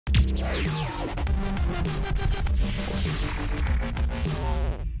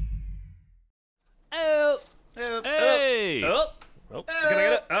Oh. Hey. Oh. Oh. Can I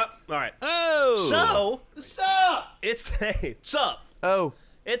get it? Oh. All right. Oh. What's up? Oh.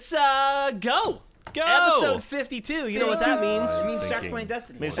 It's Go. Episode 52. You know what that means? It means Jack's playing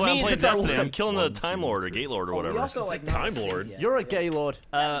Destiny. Means It I'm means playing it's our Destiny. I'm week. killing the Time Lord or Gate Lord or whatever. We also like Time Lord. You're a gay lord.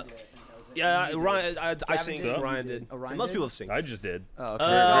 Yeah, Ryan. I Gavin synced. did? Ryan did. Oh, Ryan Most did? people have synced. I just did. Oh, okay.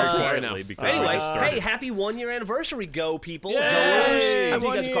 Very so- quietly because Anyway, I started. hey, happy 1 year anniversary, Go people. Yay! Goers. That's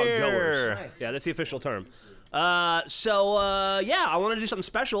what you guys 1 call year. goers. Nice. Yeah, that's the official term. Yeah, I wanted to do something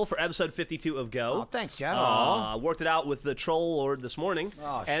special for episode 52 of Go. Oh, thanks, Geoff. Worked it out with the Troll Lord this morning.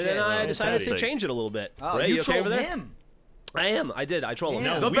 Oh, and shit. then I Oh, decided to fantastic. change it a little bit. Oh, Ray, you okay over trolled there? him. I am. I did. I troll him.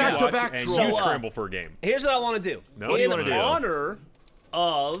 Yeah. Now, The The back-to-back back-to-back and troll. you So, scramble for a game. here's what I want to do. No, what do you wanna do? In honor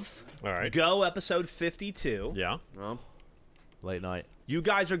of All right. Go episode 52, Yeah. Late night. you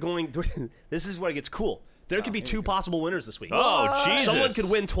guys are going. This is where it gets cool. There could be 2 possible winners this week. Oh, Jesus. Someone could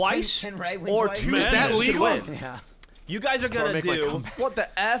win twice, Can Ray win or twice? 2 Man, people that could legal? win. Yeah. You guys are gonna make my do. comeback. What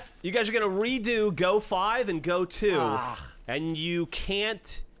the F? You guys are gonna redo Go 5 and Go 2, Ah. and you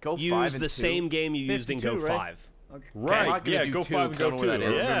can't Go 5 use and the 2? same game you used in Go 52, right? 5. Right. I'm not gonna Yeah, do go 2, 5 and because I go don't know what 2.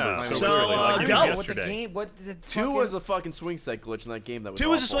 that is. Yeah. Remember So, my really, original like, game. go. What the yesterday. game? What the 2 fucking- was a fucking swing set glitch in that game that was 2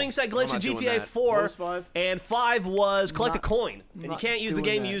 was a awful. swing set glitch I'm in not doing GTA that. 4, What was 5? and 5 was collect a Not- coin. And you not can't use the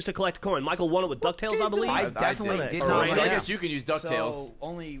doing game that. you used to collect a coin. Michael won it with DuckTales, I believe. I definitely did. did Or not. Rain So I Man. guess you can use DuckTales. So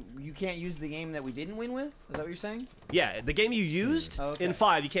only you can't use the game that we didn't win with. Is that what you're saying? Yeah, the game you used Oh, okay. in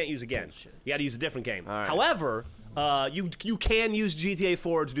 5, you can't use again. You got to use a different game. All right. However, you can use GTA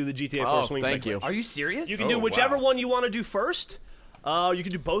 4 to do the GTA 4 Oh, swing thank set you. glitch. Are you serious? You can Oh, do whichever wow. one you want to do first. You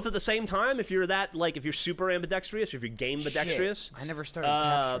can do both at the same time if you're that, like, if you're super ambidextrous, or if you're game ambidextrous. I never started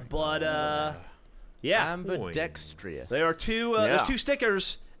capturing. But yeah, Ambidextrous. there are there's 2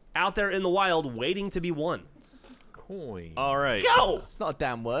 stickers out there in the wild waiting to be won. Coin. All right. Go! It's not a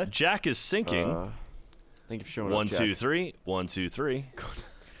damn word. Jack is sinking. Thank you for showing 1, up, 2, Jack. 3. 1, 2, 3.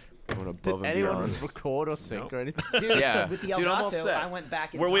 Going above Did and anyone beyond. record or sync or anything? Dude, Yeah. with the Dude, I'm all Elgato, set. I went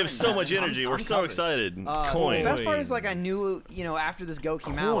back in Where we have time. so much I'm- energy. We're I'm so covered. excited. The Coin. best part is, like, I knew, after this Go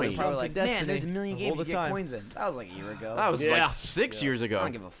came out, we were probably like, man, Destiny there's a million all games the to get time. coins in. That was like a year ago. That was Yeah. like 6 years I ago.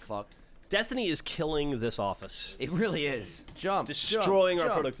 don't give a fuck. Destiny is killing this office. It really is. Jump. Destroying our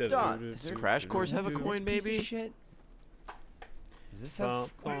jump, productivity. dot. Does Crash Course have a coin, Piece of maybe? shit. Does this have?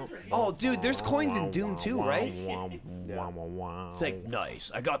 Oh, dude, there's coins in Doom too, right? It's like,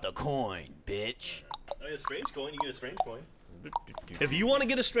 nice. I got the coin, bitch. A strange coin. You get a strange coin. If you want to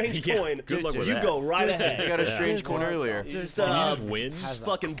get a strange coin, good luck with you that. go right I ahead. got a strange coin earlier. Just, Can you just win just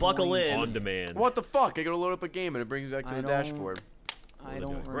fucking buckle in. on demand? What the fuck? I gotta load up a game and it brings me back to I the don't- dashboard. I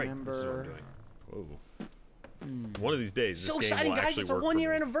don't Right, this is what I'm remember. doing. Whoa. One of these days, So this game exciting, will guys! actually It's our work 1 for year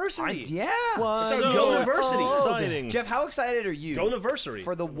me. anniversary. Yeah. It's our So Go University. exciting. Jeff, how excited are you Go anniversary.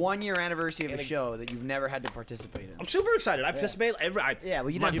 for the 1 year anniversary of a show that you've never had to participate in? I'm super excited. I participate every. Yeah, well,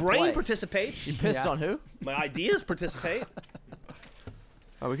 you my didn't brain play. participates. Pissed Yeah. on who? My ideas participate.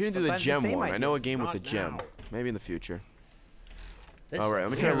 Oh, we couldn't do the Sometimes the gem same one. I know a ideas. game with Not a gem. now. Maybe in the future. This All right, is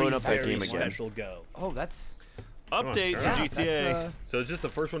let me try to very, load up that very game again. Special Go. Oh, that's Update Yeah, for GTA. That's, So it's just the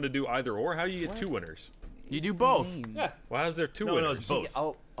first one to do either or? How do you get 2 winners? You do both. Yeah. Why is there 2 No, winners? it's both.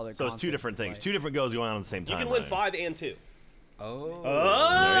 Oh, other So it's 2 content, different things. right. 2 different goes going on at the same You time. can win Ryan. 5 and 2. Oh.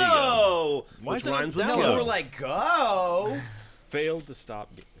 Oh. Why Which is it rhymes not with down? go. We're like, go. Failed to stop.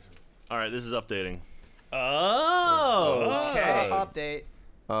 All right, this is updating. Oh. Okay. Update.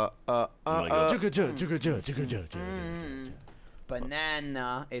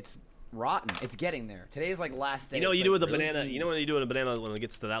 Banana. It's rotten. It's getting there. Today's like last day. You know what It's you do like with a really banana? easy. You know what you do with a banana when it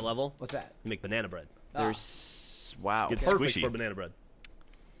gets to that level? What's that? You make banana bread. There's wow. It's Perfect squishy. for banana bread.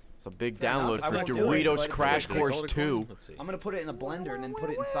 It's a big Fair enough. download I for won't do it, but Doritos it's Crash okay. Course 2. Let's see. I'm gonna put it in a blender and then put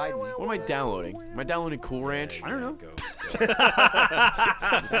it inside me. What am I downloading? Am I downloading Cool Ranch? I don't know. Go.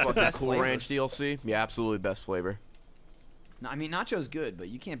 Fucking Best Cool flavor. Ranch DLC? Yeah, absolutely best flavor. No, I mean, Nacho's good, but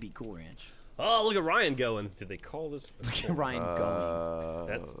you can't beat Cool Ranch. Oh, look at Ryan going. Did they call this? Ryan going.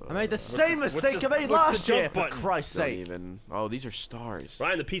 That's I made the same mistake I made what's the last jump year, for button? Christ's Don't sake. even. Oh, these are stars.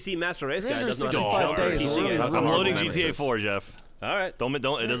 Ryan, the PC Master Race guy, doesn't know how to 365 jump or days. PC Really? game. That's a I'm horrible loading nemesis. GTA 4, Jeff. All right. Don't. It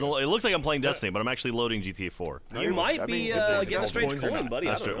doesn't. It looks like I'm playing Destiny, but I'm actually loading GTA 4. You might I be mean, getting a called strange coins or coin, not? buddy.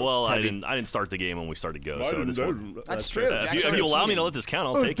 I That's don't true. know. Well, I Can be. didn't start the game when we started Go, so this one. That's true. If you allow me to let this count,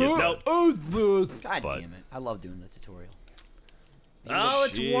 I'll take it. No. God But- damn it! I love doing the tutorial. Oh,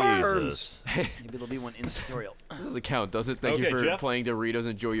 it's worms. Jesus. Maybe there'll be one in the tutorial. This doesn't count, does it? Thank you Okay, for Jeff. playing Doritos.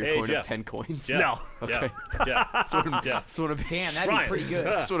 Enjoy your Hey, coin Jeff. of 10 coins. Jeff. No. Jeff. Jeff. Jeff. Just want to be, Damn, that'd Ryan. be pretty good.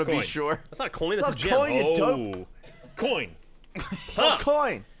 just want to be Coin. sure. That's not a coin, that's a not a gem. coin. You Oh. Coin. A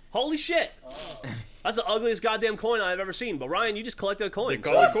coin. Holy shit! That's the ugliest goddamn coin I've ever seen. But Ryan, you just collected a coin. They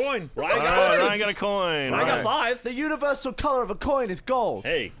call it coin. Ryan All got right, coins. Ryan got a coin. Ryan got 5. The universal color of a coin is gold.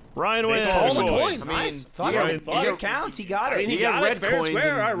 Hey, Ryan wins. all the coin. coin. I mean, Nice. you Fuck get- it. you It get- counts. He got I mean, it. he You get got it red fair and coins square.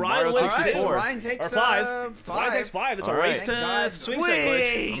 in All right, Ryan Mario wins 64. Ryan takes or 5. 5. Ryan takes 5. It's a All race right. to Guys, swing set glitch.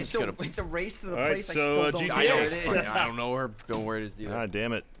 Wait, just gonna- it's a race to the All right, place I so, still don't GTA. I know know it is. I don't know where it is either. God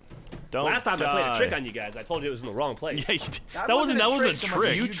damn it. Don't Last time I played a die. trick on you guys, I told you it was in the wrong place. Yeah, you did. That That wasn't a so much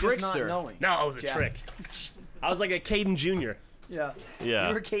trick. You just not trickster. knowing. No, it was a Jeff. trick. I was like a Caden Jr. Yeah. Yeah.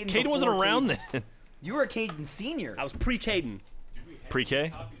 You were Caden Caden wasn't before around Caden. then. You were a Caden senior. I was pre-Caden.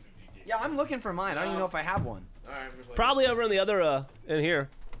 Pre-K? Yeah, I'm looking for mine. I don't even know if I have one. All right, I'm gonna play Probably over in the other, in here.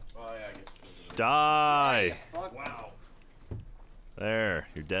 this. Oh, yeah, I guess. Die. wow. There,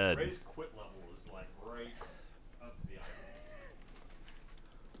 you're dead. Ray's quit level is like right up the island.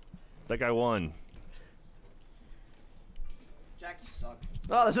 That guy won. Jack, you suck.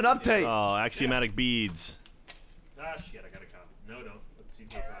 Oh, there's an update. Oh, axiomatic beads. Ah, shit, I got a copy. No, no.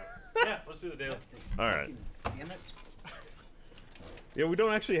 GTA 5. Yeah, let's do the deal. All right. Damn it. Yeah, we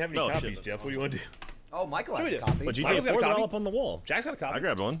don't actually have any Oh, shit, copies, that's Jeff. What do you want to do? Oh, Michael Sure has we a do. copy. But GTA Michael's got a 4 they're all copy. up on the wall. Jack's got a copy. I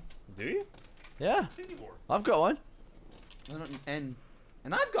grabbed one. Do you? Yeah, CD board. I've got one. And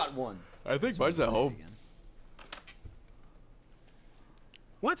I've got one. I think mine's at home.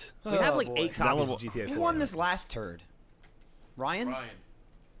 What? We have like boy. 8 copies Downloadable. of GTA 4. Who won this last turd? Ryan? Ryan.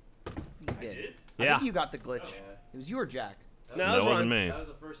 You did. I Yeah. think you got the glitch. It was you or Jack. No, That it was wasn't Ryan. me. That was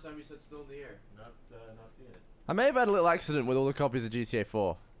the first time you said still in the air. Not seeing it. I may have had a little accident with all the copies of GTA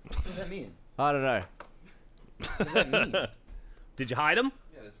 4. What does that mean? I don't know. What does that mean? Did you hide them?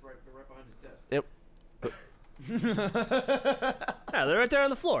 Yeah, that's right behind his desk. Yep. Yeah, they're right there on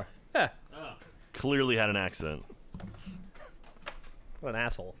the floor. Yeah. Oh. Clearly had an accident. What an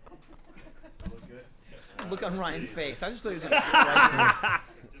asshole. That look good. Look on Ryan's face. I just thought he was going to right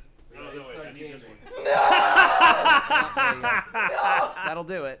No, no, wait. I need this one. here. That'll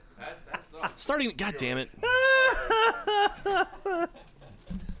do it. That sucks. Starting. God damn it.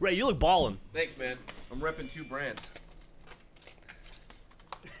 Ray, you look ballin'. Thanks, man. I'm repping 2 brands.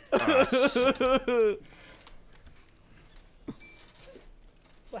 That's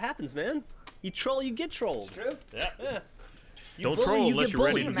what happens, man. You troll, you get trolled. True. Yeah. You Don't bully, troll you unless get you're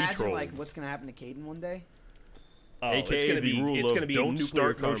ready bullied. to be Imagine trolled. like what's going to happen to Caden one day. Oh, AKA it's gonna the be, rule it's of gonna be don't nuclear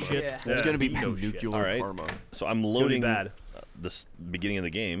start no karma. shit. Yeah. It's gonna be no shit. nuclear All right. karma. So I'm gonna be loading bad. this beginning of the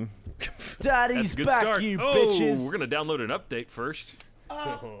game. That's Daddy's a good back, start. you Oh, bitches. we're gonna download an update first.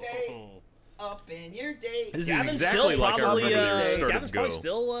 Update. Up in your day. This Gavin's is exactly still like I probably, remember the start Gavin's of probably Go.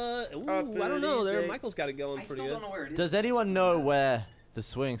 still, ooh, I don't know. There, Michael's got it going I pretty still good. don't know where it is. Does anyone know where the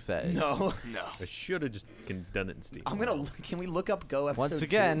swing set is? No. I should have just done it in Steam. I'm gonna. Can we look up Go episode? Once 2?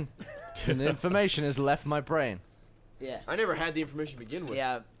 again, the information has left my brain. Yeah. I never had the information to begin with.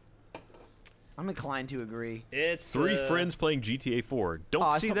 Yeah. I'm inclined to agree. It's 3 friends playing GTA 4. Don't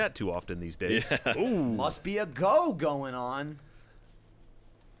I see thought- that too often these days. Yeah. Ooh. Must be a Go going on.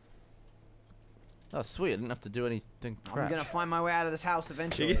 Oh, sweet. I didn't have to do anything I'm crap. gonna find my way out of this house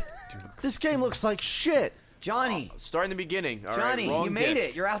eventually. This game looks like shit. Johnny. Start in the beginning. All right, Johnny, wrong you made disc.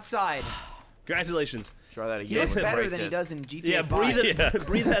 it. You're outside. Congratulations. Try that He again. looks with the better right than he disc. does in GTA Yeah, 5. breathe it.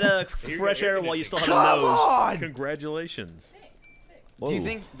 Breathe that fresh air while you still have a Come nose. on! Congratulations. Do you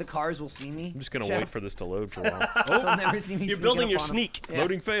think the cars will see me? I'm just gonna Jeff? wait for this to load for a while. They'll never see me. You're sneaking building up your on 'em. sneak. Yeah.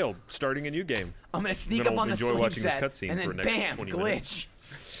 Loading failed. Starting a new game. I'm gonna sneak gonna up on the enjoy swing watching this set, cutscene and for then the next bam, 20 glitch. minutes.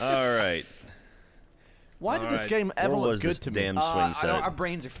 All right. Why did this Alright. game ever Where look was good this to me? damn I swing don't- set? our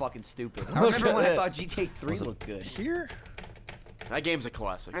brains are fucking stupid. I remember when I at thought GTA 3 looked good. Here? That game's a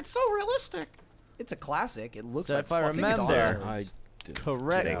classic. It's so realistic. It's a classic. It looks So like if I fucking remember Dodgers.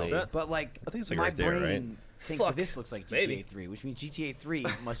 correctly, But like, I think it's like my right there, brain right? thinks Fuck. that this looks like GTA Maybe. 3, which means GTA 3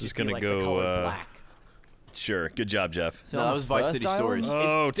 must just gonna be like go, the color black. Sure. Good job, Jeff. So No, on that the was Vice first City island? Stories.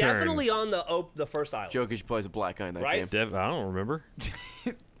 Oh, It's turn. definitely on the first island. Jokic plays a black guy in that Right? game. I don't remember.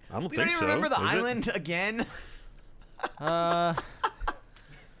 I don't We think don't even so. remember the Is it? island again.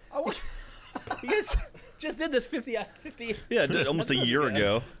 You guys just did this 50. Yeah, almost a year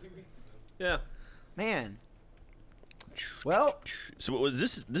ago. Yeah. Man. Well, So what was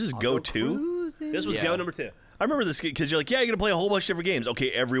this? This is I'll Go 2? cruising. This was Yeah. Go number 2. I remember this because you're like, yeah, you're gonna play a whole bunch of different games.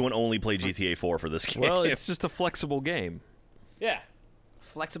 Okay, everyone only played GTA 4 for this game. Well, it's just a flexible game. Yeah.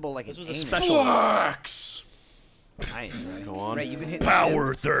 Flexible like This was an a anus. special. Flex. Nice. Right. Go on. Right, you've been hitting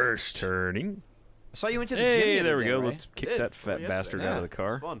Power thirst. Turning. I saw you went to the gym. Hey, the there other we day, go. right? Let's kick Did. that fat Yesterday. bastard out of the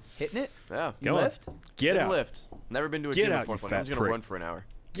car. It's fun. Hitting it. Yeah. You Go on. lift? Get Did out. lift. Never been to a Get gym out, before. you So I fat was gonna prick. run for an hour.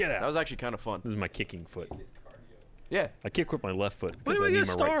 Get That out. was actually kind of fun. This is my kicking foot. Yeah. I kick with my left foot Why because do I I need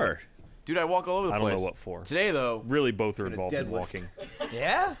get a my right star? foot. Dude, I walk all over the I place. don't know what for. Today, though, Really, both are Gonna involved in deadlift. walking.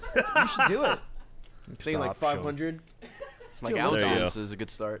 Yeah? You should do it. saying like Stop, Sean. 500. Like There you go. ounces is a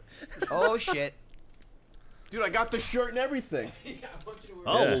good start. Oh, shit. Dude, I got the shirt and everything.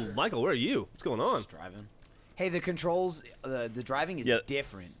 Oh, Yeah. well, Michael, where are you? What's going on? Driving. Hey, the controls, the driving is Yeah.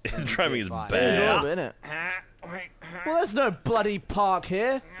 different. The than driving is GTA 5. bad. There's a Yeah. little bit, innit? Well, there's no bloody park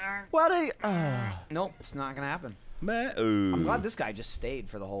here. Why do you... Nope, it's not gonna happen. Ooh. I'm glad this guy just stayed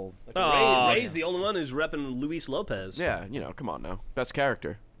for the whole. Aw. Ray's the only one who's repping Luis Lopez. Yeah, you know, come on now. Best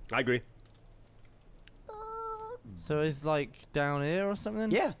character. I agree. So it's like down here or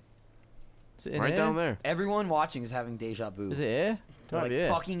something? Yeah, Is it in Right here? down there. everyone watching is having deja vu. Is it here? They're Might like be here.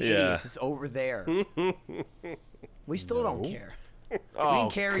 fucking Yeah. idiots. It's over there. We still don't care. Oh, we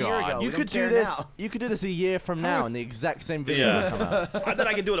didn't care a year God. ago. You We could don't do care this. now. You could do this a year from now, and the exact same video Yeah. will come out. I bet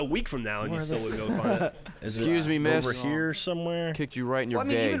I could do it a week from now, and you still would go find it. Excuse me, miss. Over here somewhere. Kicked you right in your Well, I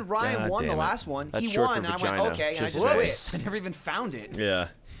mean, day. even Ryan God won the damn it. last one. That's He short won, for and I vagina. went, okay, and I Just just saying. quit. I never even found it. Yeah.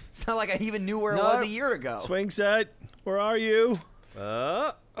 It's not like I even knew where it No. was a year ago. Swing set. Where are you?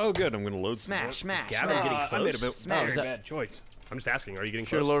 Oh, good. I'm gonna load. Smash, smash, Gavin's smash. getting I close. made a bit. Smash. Very That- bad choice. I'm just asking, are you getting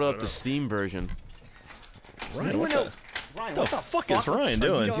Should have close? loaded I up don't the know. Steam version. Ryan, what the, Ryan, the what the fuck is Ryan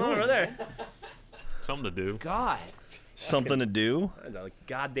doing? What's going on over there? Something to do. God. Something to do? That's a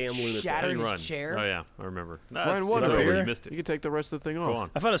goddamn lunatic. Shattered Run. his chair. Oh yeah, I remember. Ryan, It's what over. up You here? missed it. You can take the rest of the thing off. Go on.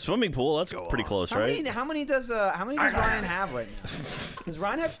 I found a swimming pool. That's Go pretty on. close, How right? many does Ryan have right now? Does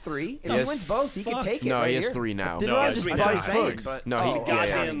Ryan have 3? If he Yes. wins both, he can take it No, right he has here. 3 now. Did No, Ryan it's just three buy times. figs? But, No, he, oh, yeah,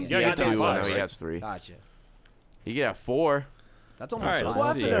 goddamn- he yeah, had goddamn 2, five, now he right? has 3. Gotcha. He could have 4. That's All almost right, five.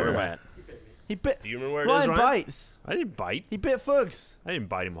 let's see happened where over we're there? at. He bit. Do you remember where it is, Ryan Ryan? bites. I didn't bite. He bit Fugs. I didn't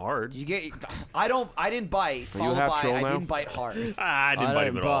bite him hard. Did you get? I didn't bite. Are you Followed half by troll I now? didn't bite hard. I didn't bite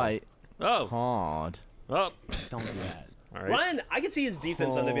him at bite all. hard. Oh. Don't do that. All right. Ryan, I could see his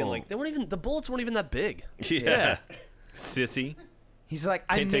defense under being like, the bullets weren't even that big. Yeah. Sissy. He's like,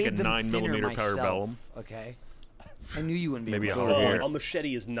 I Can't made take a them 9mm thinner powder myself. bellum. Okay. I knew you wouldn't be Maybe able a to. over hard here. A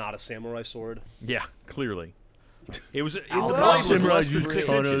machete is not a samurai sword. Yeah, clearly. It was. The Ow. blade was Samurai less than use 6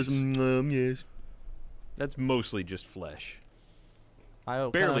 katanas, inches. yes. That's mostly just flesh. I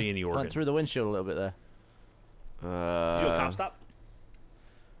Barely kinda any organ. Went through the windshield a little bit there. Did you do a cop stop?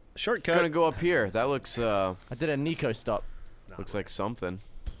 Shortcut. Gonna go up here. That looks I did a Nico stop. looks like something.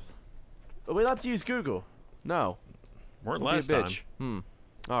 Are we allowed to use Google? No. Weren't Don't be a last time.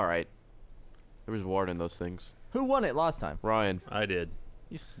 bitch. All right. There was water in those things. Who won it last time? Ryan. I did.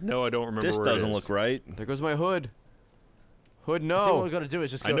 You s- No, I don't remember This where it doesn't is. look right. There goes my hood. Hood, I think no. what we got to do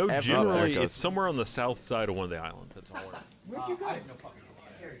is just go I know everywhere. there generally it goes. it's somewhere on the south side of one of the islands. That's all I know.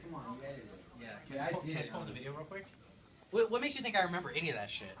 Can I just pull up the video real quick? What makes you think I remember any of that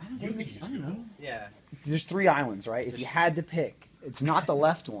shit? I don't know. Yeah. There's 3 islands, right? If you had to pick, it's not the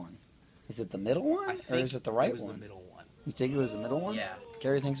left one. Is it the middle one, I or think is it the right it was one? the middle one. You think it was the middle one? Yeah.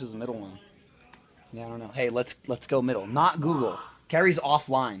 Gary thinks it was the middle one. Yeah, I don't know. Hey, let's go middle, not Google. Gary's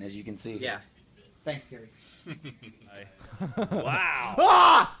offline, as you can see. Yeah. Thanks, Gary. Wow.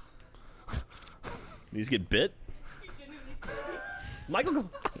 Ah! These get bit? Michael, go.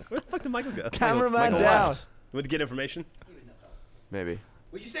 Where the fuck did Michael go? Cameraman Michael down. left. Would get information? Maybe.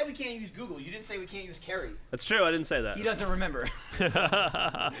 Well, you said we can't use Google. You didn't say we can't use Carrie. That's true. I didn't say that. He doesn't remember.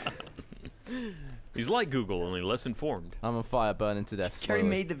 He's like Google, only less informed. I'm on fire, burning to death. Carrie slowly.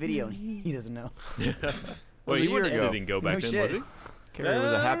 made the video and he doesn't know. Well, a he year wasn't ago. editing Go back No then, shit. was he? Carrie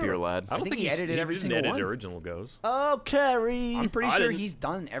was a happier lad. I don't think he he's- edited every didn't single edit one. original Goes. Oh, Carrie. I'm pretty I sure didn't- he's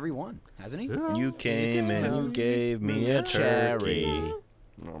done every one, hasn't he? You came and you gave me a turkey.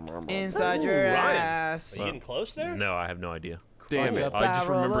 Inside your Ryan. ass. Are you getting close there? No, I have no idea. Damn Like it. a I just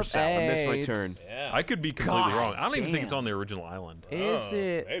barrel remember of sound. I missed my AIDS. turn. Yeah. I could be completely God wrong. I don't even think it's damn. on the original island. Is Oh,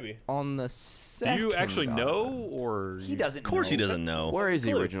 it maybe. on the Do second you actually know, island? or He doesn't Of course he know. doesn't know. Where is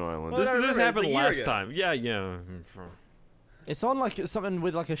the Clue. original island? Well, This I remember it was happened a year last ago. time. Yeah. It's on like something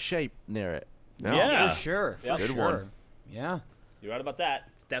with like a shape near it. No. Yeah. For sure. For Yep. Good sure. one. Yeah. You're right about that.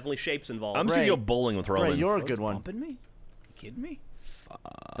 It's definitely shapes involved. I'm just gonna Ray. go bowling with Ray, Roman. you're a Folks good one. Bumping me? You kidding me?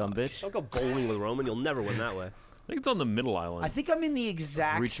 Dumb bitch. Don't go bowling with Roman. You'll never win that way. I think it's on the middle island. I think I'm in the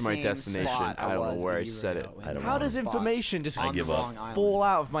exact Reached my same destination. spot I don't know was where a I year said it. ago, I in don't the How know. does spot information just on give the up. wrong island. fall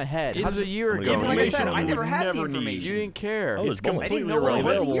out of my head? This was a year I'm ago. gonna go Like I said, information I on never you. had the never need. information. You didn't care. Oh, it's It's I didn't completely know what it was a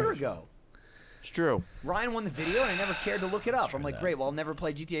irrelevant. year ago. It's true. Ryan won the video, and I never cared to look it up. I'm like, great, well, I'll never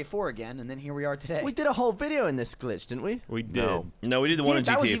play GTA 4 again, and then here we are today. We did a whole video in this glitch, didn't we? We did. No. No, we did the one in Dude,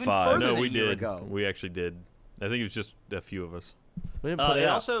 that was GTA even 5. further No, than we a year did. ago. We actually did. I think it was just a few of us, We didn't put it It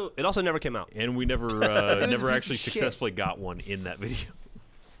out. also never came out. and we never was a never piece actually of shit. successfully got one in that video.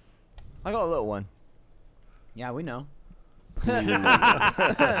 I got a little one. Yeah, we know.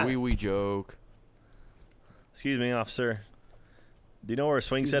 Wee joke. Excuse me, officer. Do you know where a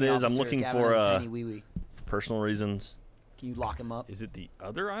swing set is? I'm looking for personal reasons. Can you lock him up? Is it the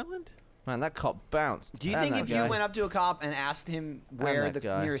other island? Man, that cop bounced. Do you think if you went up to a cop and asked him where the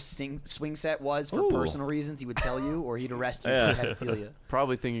nearest swing set was for personal reasons, he would tell you, or he'd arrest you for pedophilia?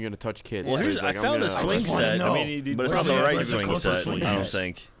 Probably think you're gonna touch kids. Well, So I found a swing set. I mean, but it's not the right swing set. I don't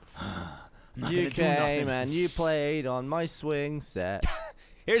think. You came and you played on my swing set.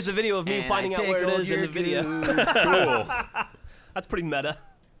 Here's the video of me finding out where it is in the video. Cool. That's pretty meta.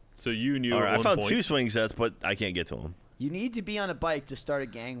 So you knew. All right, at I found one 2 swing sets, but I can't get to them. You need to be on a bike to start a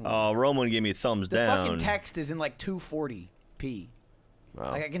gang war. Oh, Roman gave me a thumbs down. The fucking text is in like 240p.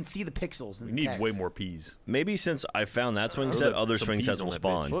 Wow. Like I can see the pixels in We the need text. way more P's. Maybe since I found that swing set, other swing sets will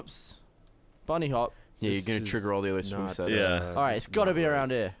spawn. Whoops. Bunny hop. Yeah, you're gonna trigger all the other swing sets. Yeah. All right, it's got to be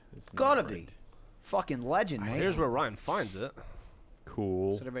around here. Gotta be. Fucking legend, man. Here's where Ryan finds it.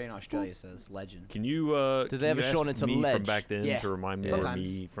 Cool. That's what everybody in Australia says. Legend. Can you? Did they ever show it to me ledge? from back then Yeah. to remind me Sometimes. where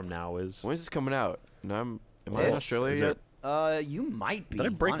me from now is? When's this coming out? No, am I in Australia Is yet? it- You might be. Did I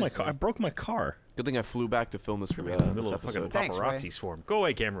break my honestly. car? I broke my car. Good thing I flew back to film this for We're me. in the middle This of fucking episode. Thanks, paparazzi Ray. swarm. Go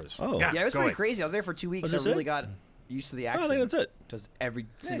away, cameras. Oh. Yeah, it was go pretty away. crazy. I was there for 2 weeks. Was I this really it? got used to the I accent. think that's it. Does every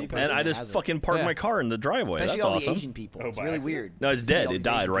single person And I just has it. fucking parked Yeah. my car in the driveway. Especially That's all awesome. the Asian people. Oh, It's by really accident. weird. No, it's See dead. all It these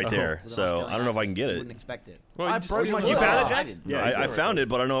died Asian right people there. with an So Australian I don't know if I can accent. get You it. wouldn't expect it. Well, I you just broke see my them You on found the it, wall. Jack? Yeah, I found it,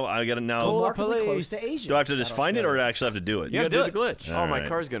 but I know I got it now. Remarkably close to Asia. Do I have to just Not find it, or do Australia. I actually have to do it? You gotta do the glitch. Oh, my Alright.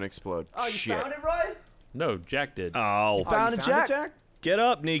 car's gonna explode. Shit. right? No, Jack did. Oh, Found it, Jack? get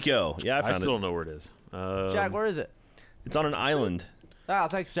up, Nico. Yeah, I I found still it. don't know where it is. Jack, where is it? It's on an island. Ah,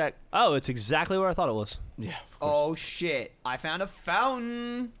 thanks, Jack. Oh, it's exactly where I thought it was. Yeah. Oh shit! I found a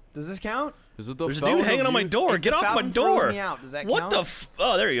fountain. Does this count? Is it the There's a fountain dude hanging of on my youth? door. If Get the off my fountain throws door. me out, does that What count? the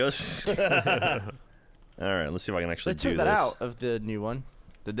Oh, there he goes. All right, let's see if I can They actually do took that this. out of the new one.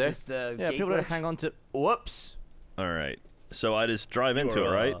 Did they? Just the Yeah, gate people don't glitch? hang on to. Whoops. All right. So I just drive into it,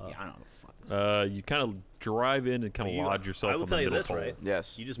 right? Yeah, I don't know. Fuck this. You kind of drive in and kind of lodge yourself I will on tell the you middle this, pole. right?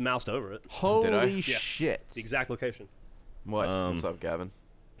 Yes. You just moused over it. Holy Yeah. shit. The exact location. What? What's up, Gavin?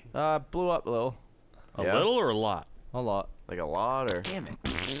 Blew up a little. A Yeah? little or a lot? A lot. Like a lot, or? Damn it.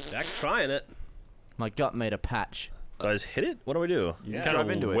 Jack's trying it. My gut made a patch. So I just hit it? What do I do? You Yeah. kind Drive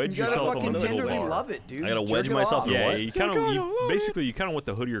into of it. wedge You gotta yourself on fucking the middle tenderly bar. love it, dude. I gotta wedge Jerk it myself off. in Yeah, what? you kind of basically you kind of want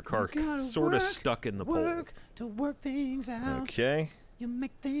the hood of your car sort of stuck in the pole. To work things out. Okay. You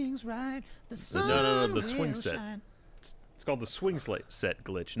make things right. The No, the swing set. It's called the swing set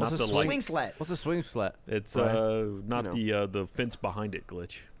glitch, not What's the a like. Swing sled. What's a swing slet? It's Right. not the fence behind it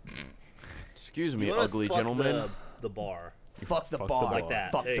glitch. Excuse me, You wanna ugly fuck gentleman. The bar. Fuck the Fuck the bar. bar. Like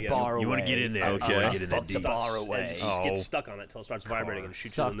that. Fuck There the you go. bar away. You want to get in there? Okay. I want to get in Fuck that the deep. bar And away. it just gets Oh. stuck on it until it starts vibrating and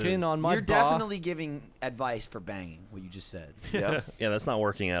shoots you Suck in the moon. in on my You're bar. definitely giving advice for banging, what you just said. Yeah. Yeah, that's not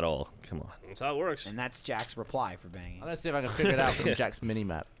working at all. Come on. That's how it works. And that's Jack's reply for banging. Let's see if I can figure it out from Jack's mini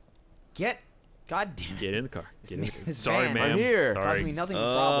map. God damn it. Get in the car. Get in the car. His Sorry, van. ma'am. I'm here. Sorry. Causing me nothing but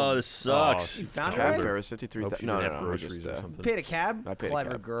Oh, problems. this sucks. You found it Cab right? Ferris 53. Hope she No, didn't no, have no. groceries Just, or uh, something. Paid a cab? I paid a Clever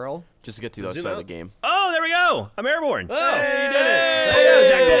cab. girl. just to get to the other Zoom side of out. the game. Oh, there we go. I'm airborne. Oh, you did it. Hey,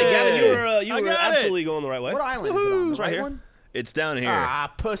 Jack did it. Gavin, you I were got it. absolutely going the right way. What island is it on? The It's right right here. one? It's down here. Ah,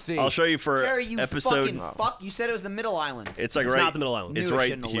 pussy. I'll show you for Gary, you episode. fucking fuck. You said it was the middle island. It's like It's right. not the middle island. It's Knew I right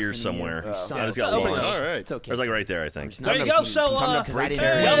shouldn't have here listened to you. somewhere. Oh. I just got Open lost. it. All right. It's okay. It's like right there, I think. There you go. So, Because I didn't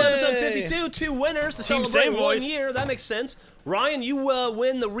Hey. well, hear it. episode 52, 2 winners to Team celebrate Same 1 Voice. year. That makes sense. Ryan, you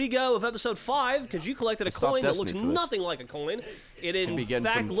win the rego of episode 5 because you collected a Stop coin that Destiny looks for this. nothing like a coin. It be in getting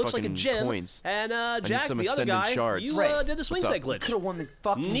fact some looks like a fucking gem. coins. And need Jack, some the other ascendant guy, shards. you Right. did the swing What's set up? glitch. Could have won the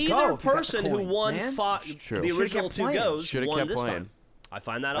fucking Neither go if you got person the who coins, won man. True. the Should've original kept 2 playing. goes Should've won kept this playing. time. I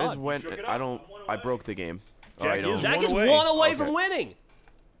find that I just odd. went. I broke the game. Oh, Jack, you know. is Jack one is away. 1 away Okay. from winning. Hey,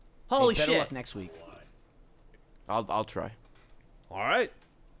 Holy better shit. luck next week. I'll try. All right.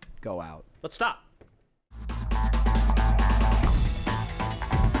 Go out. Let's stop.